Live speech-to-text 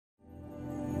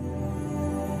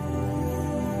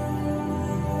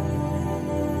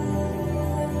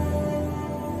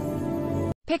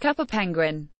Pick up a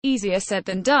penguin. Easier said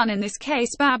than done in this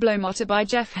case. Pablo Motta by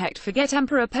Jeff Hecht. Forget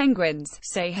emperor penguins.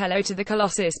 Say hello to the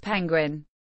Colossus penguin.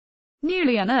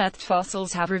 Newly unearthed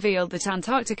fossils have revealed that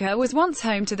Antarctica was once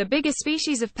home to the biggest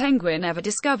species of penguin ever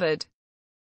discovered.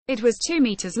 It was 2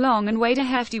 meters long and weighed a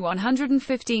hefty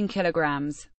 115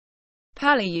 kilograms.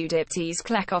 Paleodyptes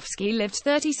klekowski lived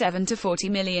 37 to 40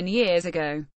 million years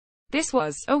ago. This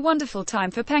was a wonderful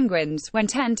time for penguins, when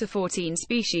 10 to 14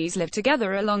 species lived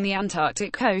together along the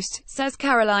Antarctic coast, says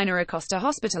Carolina Acosta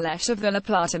Hospitaleche of the La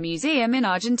Plata Museum in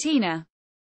Argentina.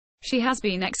 She has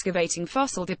been excavating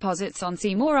fossil deposits on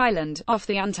Seymour Island, off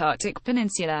the Antarctic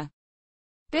peninsula.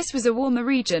 This was a warmer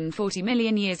region 40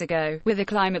 million years ago, with a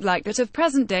climate like that of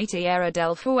present-day Tierra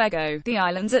del Fuego, the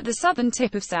islands at the southern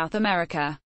tip of South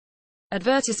America.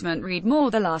 Advertisement read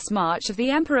more. The last march of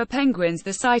the emperor penguins.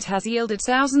 The site has yielded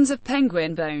thousands of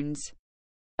penguin bones.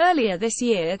 Earlier this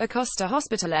year, Acosta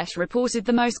Hospitaleche reported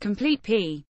the most complete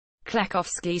P.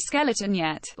 klekowski skeleton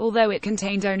yet, although it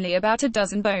contained only about a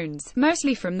dozen bones,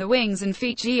 mostly from the wings and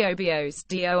feet. GeoBios,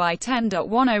 DOI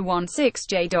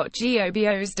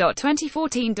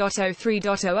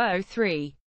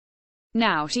 10.1016J.geobios.2014.03.003.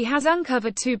 Now she has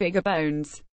uncovered 2 bigger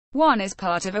bones. One is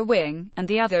part of a wing, and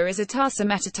the other is a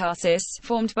tarsometatarsис,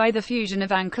 formed by the fusion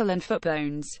of ankle and foot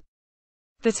bones.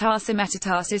 The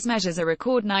tarsometatarsис measures a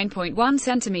record 9.1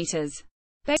 centimeters.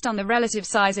 Based on the relative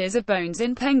sizes of bones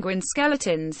in penguin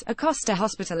skeletons, Acosta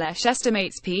Hospitaleche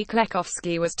estimates P.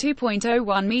 klekowski was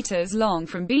 2.01 meters long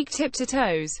from beak tip to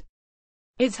toes.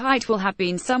 Its height will have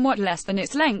been somewhat less than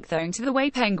its length owing to the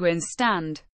way penguins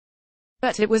stand.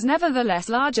 But it was nevertheless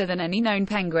larger than any known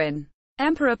penguin.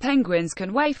 Emperor penguins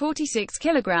can weigh 46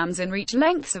 kilograms and reach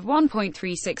lengths of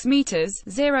 1.36 meters,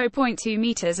 0.2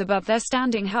 meters above their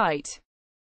standing height.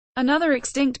 Another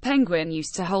extinct penguin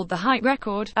used to hold the height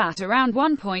record, at around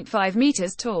 1.5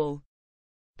 meters tall.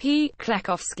 P.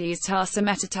 klekowski's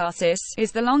tarsometatarsис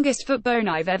is the longest foot bone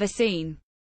I've ever seen.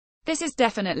 This is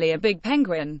definitely a big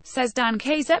penguin, says Dan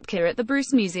K. Zepka at the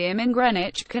Bruce Museum in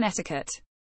Greenwich, Connecticut.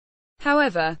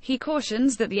 However, he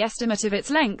cautions that the estimate of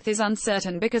its length is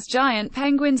uncertain because giant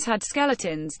penguins had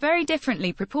skeletons very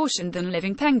differently proportioned than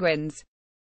living penguins.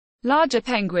 Larger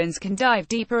penguins can dive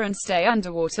deeper and stay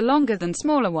underwater longer than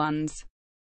smaller ones.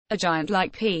 A giant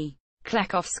like P.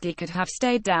 klekowski could have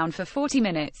stayed down for 40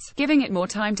 minutes, giving it more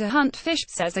time to hunt fish,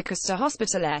 says Acosta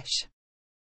Hospitaleche.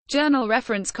 Journal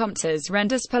reference Comptes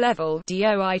Rendus per level,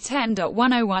 DOI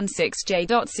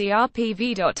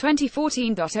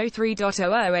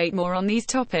 10.1016J.CRPV.2014.03.008. More on these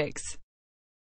topics.